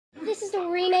is the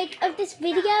remake of this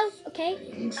video, okay?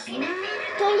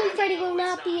 Golden Freddy will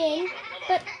not be in,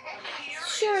 but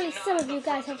surely some of you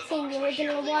guys have seen the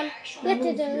original one. We have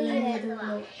to delete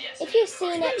it. If you've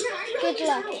seen it, good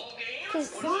luck,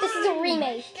 because this is a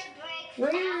remake.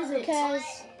 Because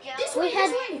we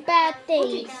had bad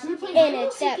things in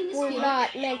it that were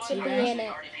not meant to be in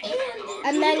it.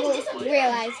 And Mangle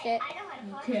realized it.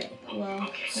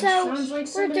 So,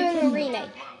 we're doing a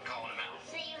remake.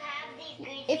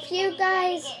 If you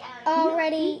guys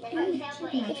already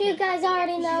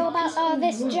know about all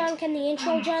this junk and the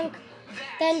intro junk,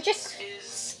 then just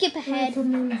skip ahead.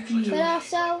 But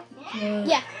also,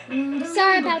 yeah,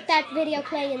 sorry about that video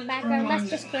playing in the background. That's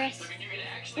just Chris.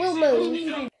 We'll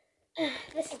move.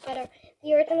 This is better.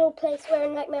 The original place where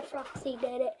Nightmare Foxy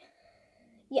did it.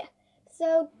 Yeah.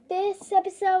 So this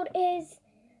episode is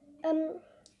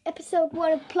episode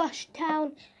 1 of Plush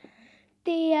Town,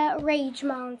 the Rage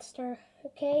Monster.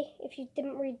 Okay, if you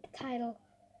didn't read the title.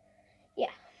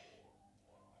 Yeah.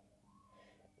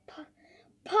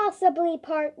 Possibly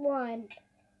part 1.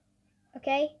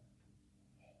 Okay?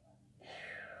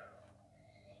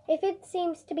 If it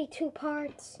seems to be 2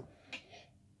 parts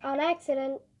on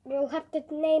accident, we'll have to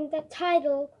name the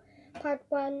title part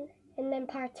 1 and then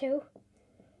part 2.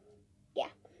 Yeah.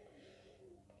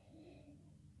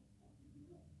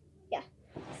 Yeah.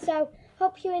 So,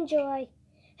 hope you enjoy.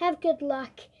 Have good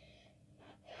luck.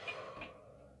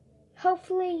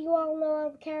 Hopefully you all know all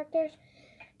the characters,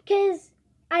 because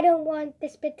I don't want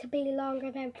this bit to be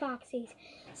longer than Foxy's,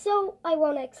 so I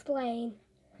won't explain.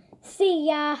 See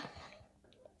ya.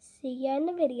 See ya in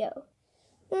the video.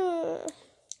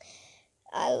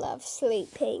 I love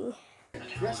sleeping.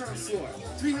 Restaurant floor,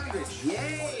 300.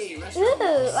 Yay!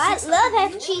 Ooh, I love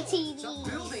FGTV.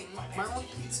 Building my own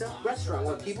pizza restaurant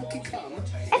where people can come.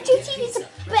 FGTV is the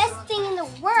best thing in the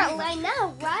world. I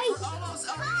know, right?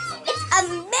 It's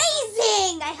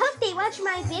amazing. I hope they watch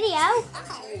my video.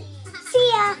 See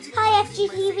ya. Hi,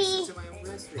 FGTV.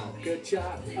 Good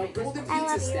job. A golden I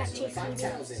love pizza you, stand for FGTV.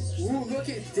 5,000. Ooh, look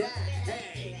at that.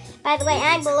 Hey. By the way,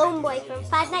 I'm Balloon Boy from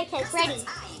Five Nights at Freddy's.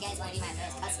 You guys want to be my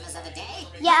first customers of the day?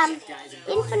 Yeah, in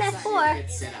FNAF 4,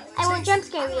 I won't jump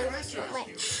scare you. Wait,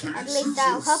 at least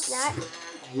I'll hope not.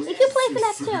 If you play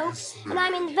FNAF 2, and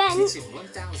I'm in the vent,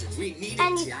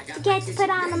 and you get to put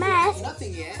on a mask,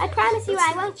 I promise you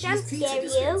I won't jump scare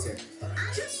you.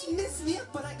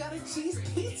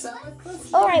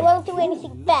 Or I won't do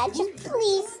anything bad. Just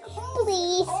please,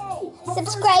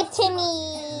 subscribe to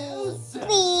me.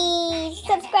 Please,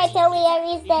 subscribe to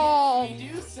everything.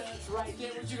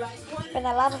 For the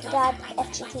love of God,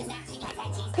 FGT.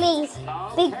 Please,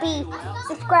 Big B,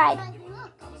 subscribe.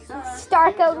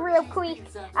 Star code real quick.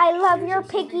 I love your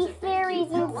piggy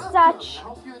theories and such.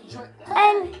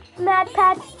 And Mad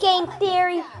Pat game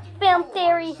theory, film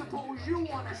theory.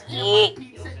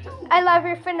 I love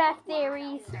your FNAF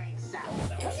theories.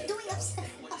 What are you doing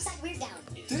upside weird down?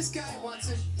 This guy wants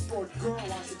it, or girl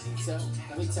wants a pizza.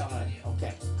 Let me tell her.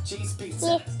 Okay, cheese pizza.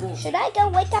 Yeah. Boom. Should I go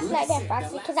wake up Nightmare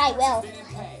Foxy? Because I will.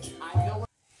 Hey, I know.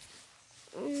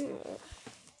 I'm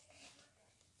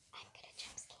gonna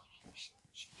jump scare.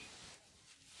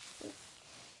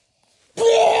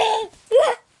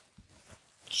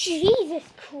 Jesus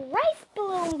Christ,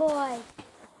 Balloon Boy.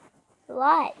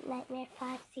 What, Nightmare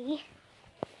Foxy?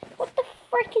 What the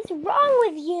frick is wrong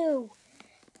with you?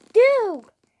 Dude,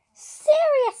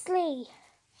 seriously.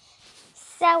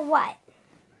 So what?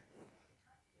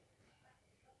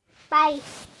 Bye.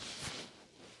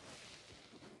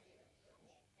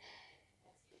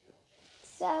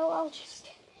 So I'll just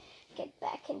get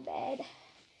back in bed.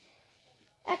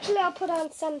 Actually, I'll put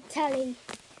on some telly.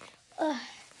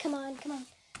 Come on.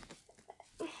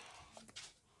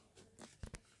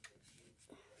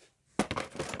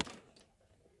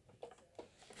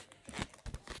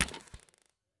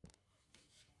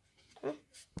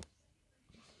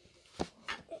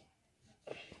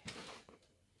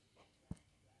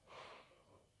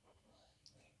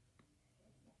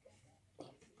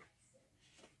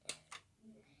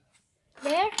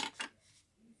 There?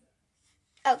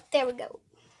 Oh, there we go.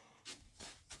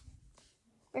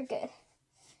 We're good.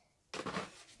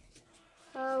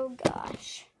 Oh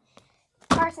gosh.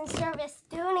 Parts and service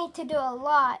do need to do a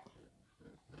lot.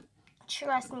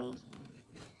 Trust me.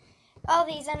 All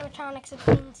these animatronics have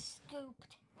been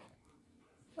scooped.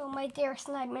 Oh, my dearest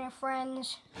nightmare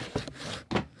friends.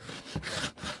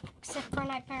 Except for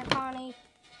Nightmare Connie,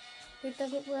 who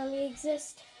doesn't really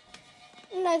exist.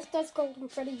 Neither does Golden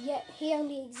Freddy yet. He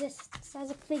only exists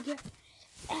as a figure.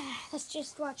 Let's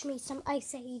just watch me some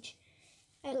Ice Age.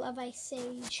 I love Ice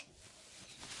Age.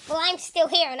 Well, I'm still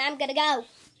here and I'm gonna go.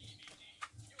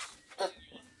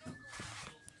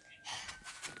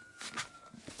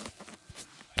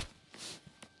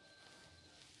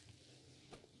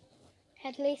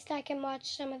 At least I can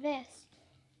watch some of this.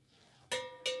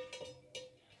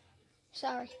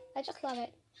 Sorry, I just love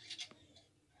it.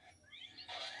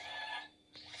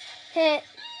 Hit.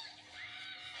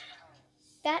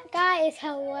 That guy is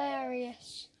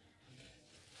hilarious.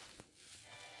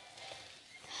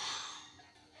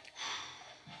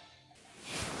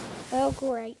 Oh,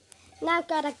 great. Now I've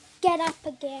got to get up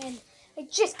again. I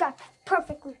just got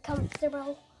perfectly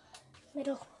comfortable.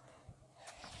 Middle.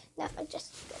 Now I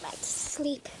just go back to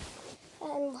sleep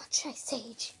and watch Ice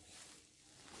Age.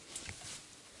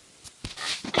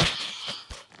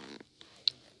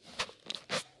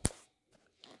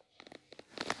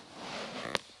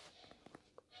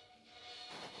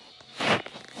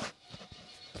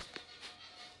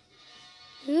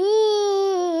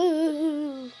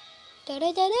 Ooh.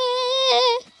 Da-da-da-da.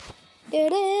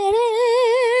 Da-da-da-da.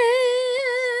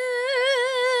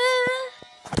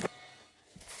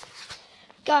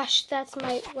 Gosh, that's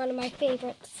one of my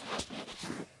favorites.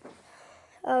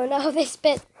 Oh no, this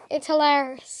bit, it's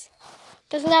hilarious.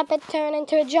 Doesn't that bit turn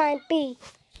into a giant bee?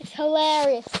 It's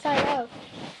hilarious, I know.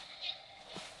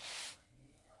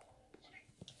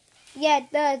 Yeah,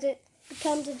 it does. It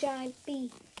becomes a giant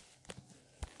bee.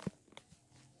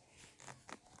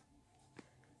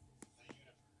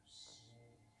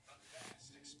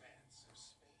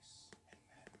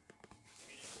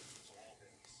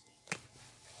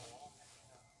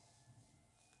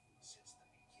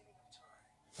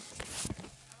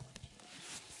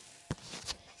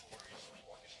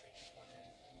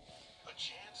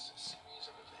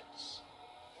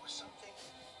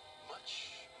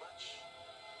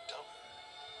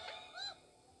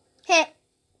 Hit.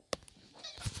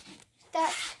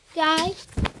 That guy.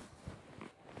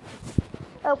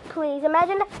 Oh please,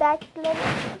 imagine if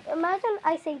imagine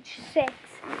Ice Age 6.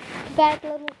 That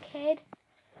little kid,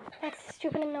 that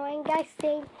stupid annoying guy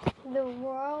saved the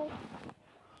world.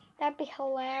 That'd be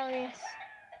hilarious.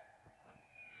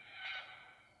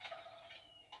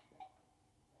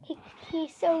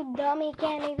 He's so dumb he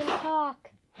can't even talk.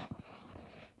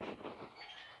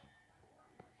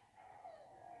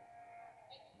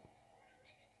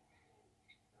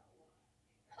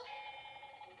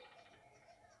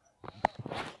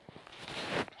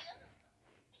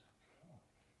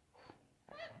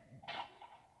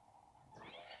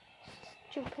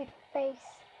 Stupid face.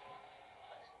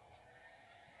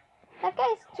 That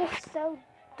guy's just so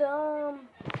dumb.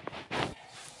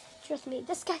 Trust me,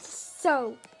 this guy's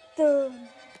so dumb.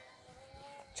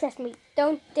 Trust me,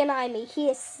 don't deny me. He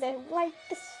is like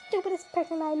the stupidest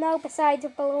person I know besides a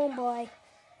balloon boy.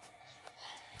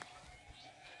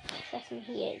 Trust me,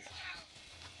 he is.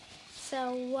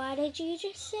 So what did you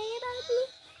just say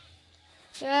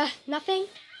about me? Nothing.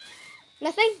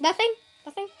 Nothing.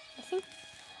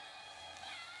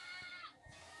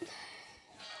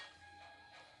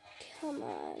 Come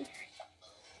on.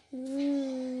 The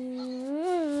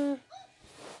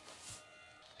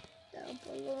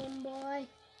balloon boy.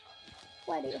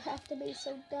 Why do you have to be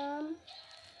so dumb?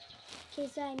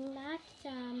 Because I'm not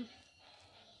dumb.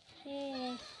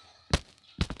 Hey.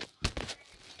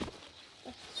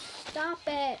 Stop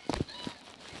it.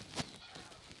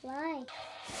 Why?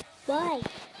 Why?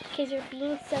 Because you're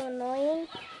being so annoying?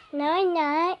 No, I'm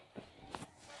not.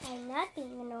 I'm not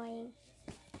being annoying.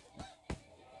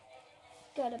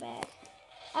 Go to bed.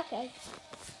 Okay.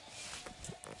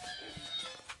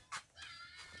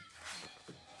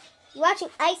 You're watching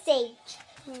Ice Age.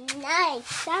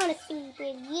 Nice. I want to sleep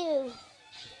with you.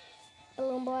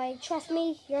 Balloon boy, trust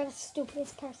me, you're the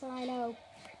stupidest person I know.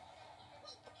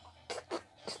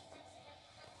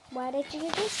 Why did you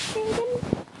just say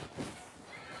them?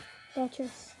 That you're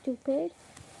stupid,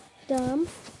 dumb,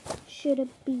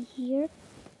 shouldn't be here.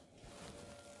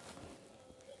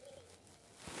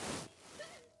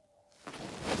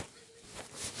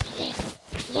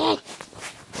 Yes.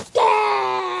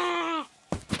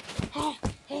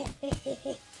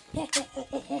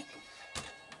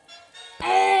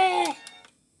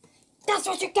 That's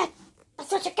what you get.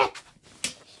 That's what you get.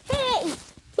 Hey.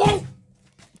 Yes.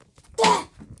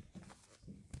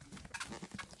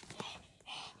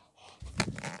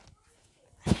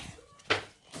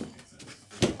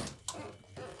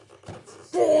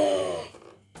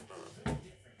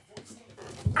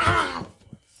 Ow.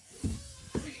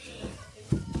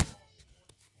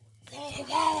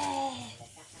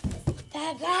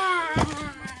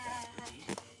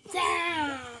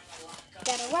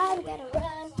 Gotta run.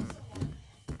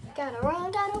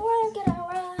 Gotta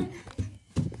run.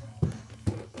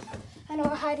 I know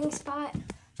a hiding spot.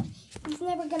 He's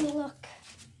never gonna look.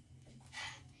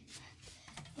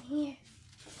 In here.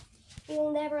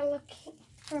 He'll never look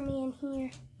for me in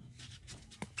here.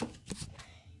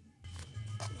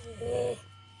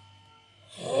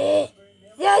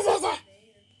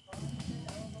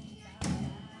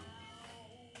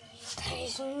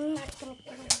 He's not gonna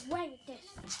get away with this.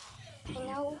 I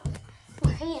know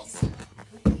where he is.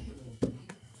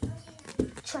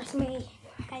 Trust me,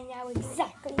 I know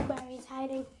exactly where he's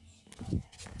hiding.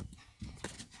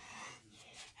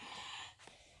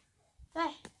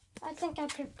 I think I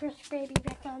put Plush Baby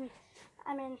back on.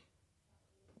 I'm in.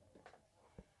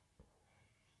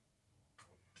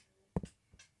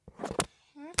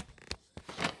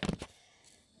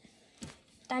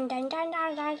 Dun dun dun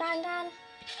dun dun dun dun.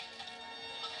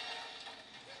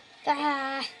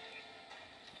 Ah.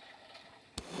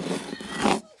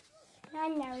 I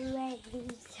know where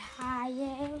he's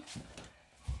hiding.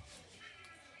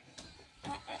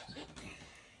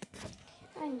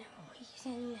 I know he's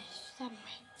in this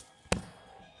somewhere.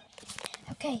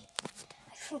 Okay,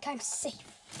 I think I'm safe.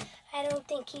 I don't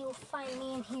think he will find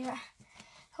me in here.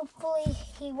 Hopefully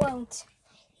he won't.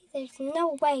 There's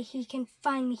no way he can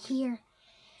find me here.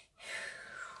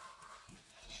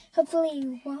 Hopefully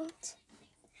he won't.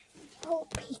 Oh,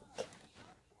 peek.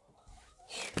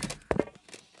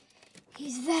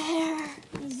 He's there.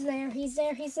 He's there. He's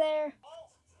there. He's there.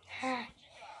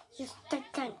 You think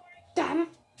I'm dumb?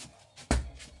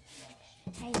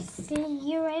 I see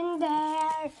you in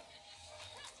there.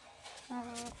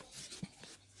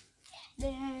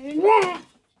 There.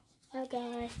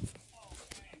 Okay.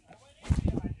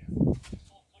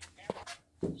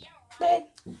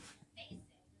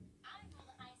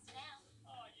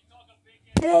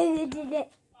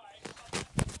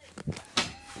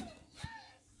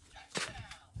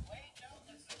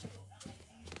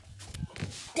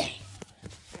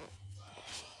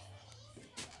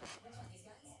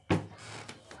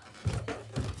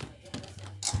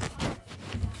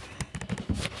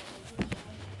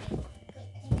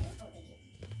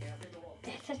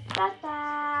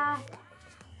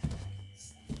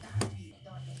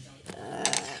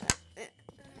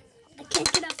 I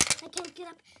can't get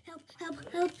up. Help, help,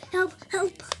 help, help,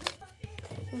 help.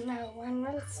 No one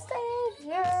will save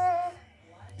you.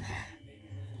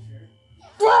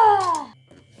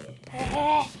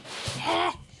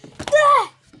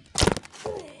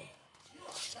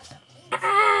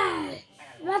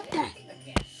 What the?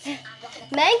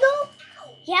 Mango?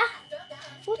 Yeah?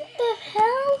 What the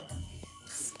hell?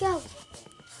 Let's go.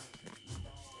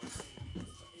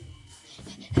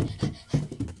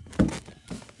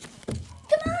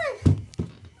 Come on.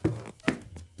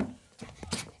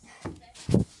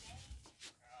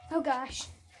 Oh gosh.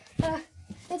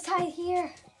 Let's hide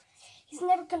here. He's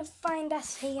never gonna find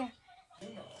us here.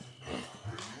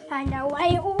 I know where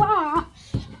you are,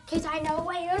 'cause I know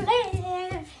where you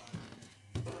live.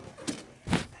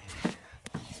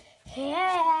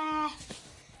 Yeah.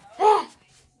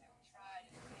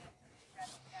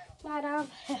 Madam.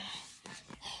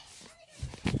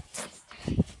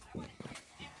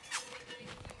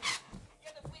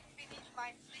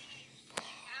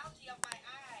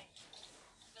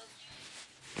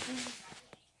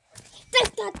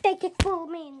 They could fool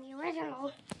me in the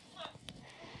original.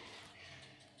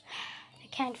 They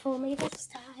can't fool me this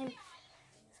time.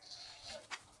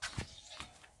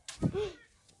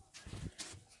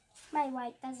 My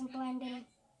white doesn't blend in.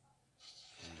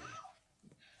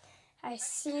 I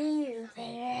see you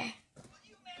there.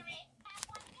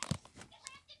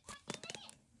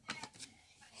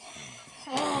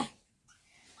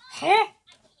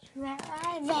 Where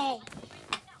are they?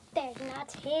 They're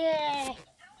not here.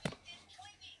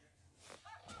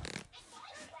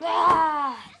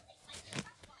 Ah!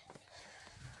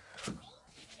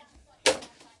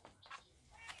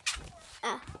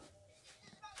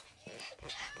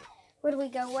 Where do we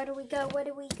go? Where do we go? Where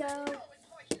do we go?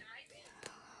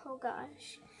 Oh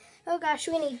gosh. Oh gosh,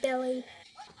 we need Billy.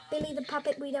 Billy the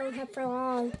puppet we don't have for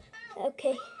long.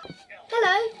 Okay.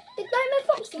 Hello, did Nightmare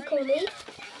Foxy call me?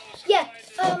 Yeah,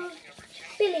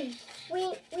 Billy,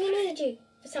 we need you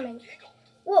for something.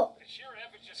 What?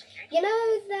 You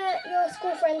know that your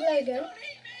school friend Logan?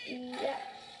 Yeah.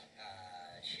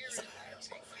 He's not your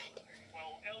school friend.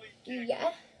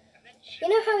 Yeah. You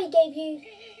know how he gave you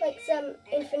like some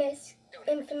infamous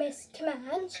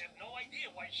commands?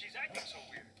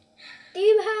 Do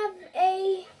you have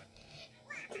a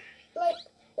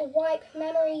wipe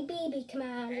memory BB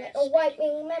command, like a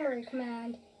wiping memory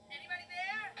command?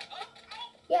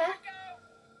 Yeah.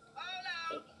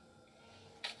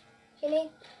 You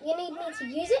need me to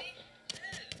use it?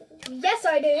 Yes,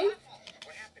 I do.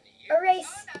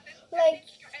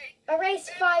 Erase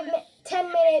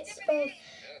 10 minutes of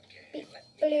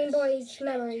Balloon Boy's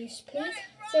memories, please,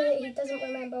 so that he doesn't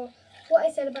remember what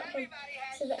I said about him,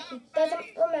 so that he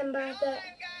doesn't remember that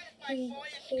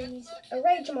he's a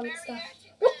rage monster.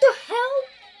 What the hell?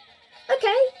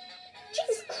 Okay.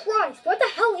 Jesus Christ, what the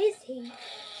hell is he?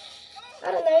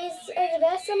 I don't know, he's over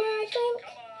there somewhere, I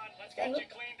think.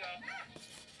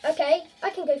 Okay, I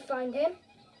can go find him.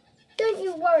 Don't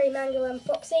you worry, Mango and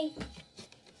Foxy.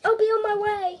 I'll be on my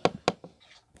way.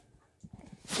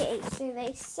 Okay, so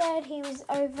they said he was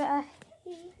over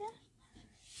here.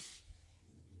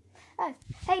 Oh,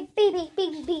 hey, baby.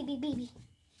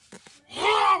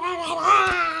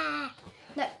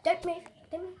 No, don't move.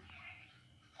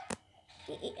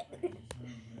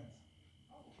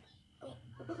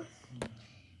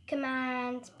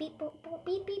 Commands. Beep, boop, boop,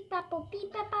 beep, beep, bap, boop,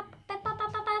 beep, bap, bap, bap, bap,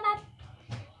 bap, bap, bap.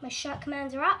 My shark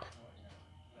commands are up.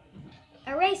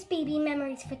 Erase BB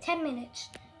memories for 10 minutes.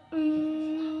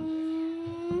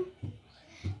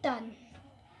 Done.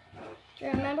 Do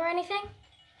you remember anything?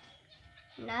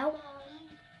 No?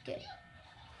 Good.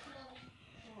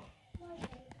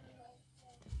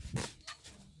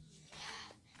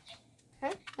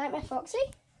 Huh? Nightmare Foxy?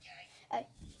 Oh.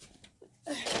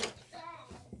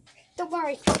 Don't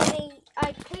worry, Foxy.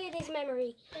 I cleared his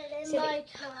memory. In my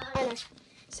time. I know.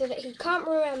 So that he can't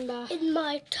remember. In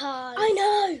my time. I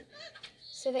know!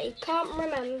 So that he can't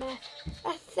remember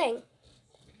a thing.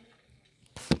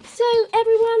 So,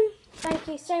 everyone, thank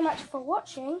you so much for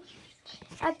watching.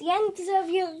 At the end of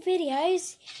your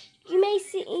videos, you may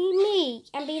see me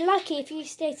and be lucky if you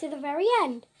stay to the very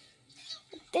end.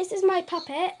 This is my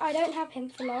puppet. I don't have him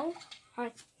for long.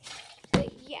 Hi.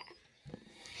 But yeah.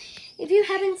 If you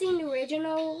haven't seen the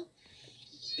original,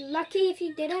 lucky if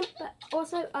you didn't, but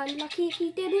also unlucky if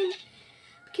you didn't,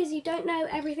 because you don't know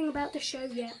everything about the show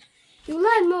yet. You'll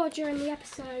learn more during the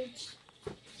episodes.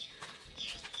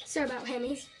 Sorry about him,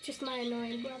 he's just my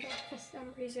annoying brother for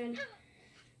some reason.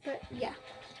 But yeah.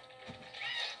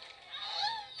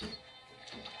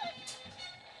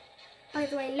 By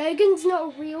the way, Logan's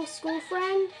not a real school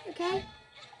friend, okay?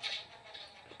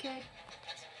 Okay.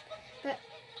 But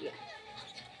yeah.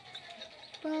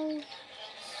 Well,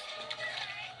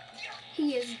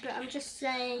 he is, but I'm just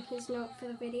saying he's not for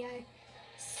the video.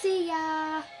 See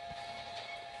ya!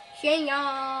 See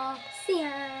ya! See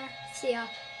ya! See ya!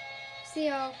 See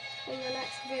ya in the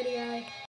next video.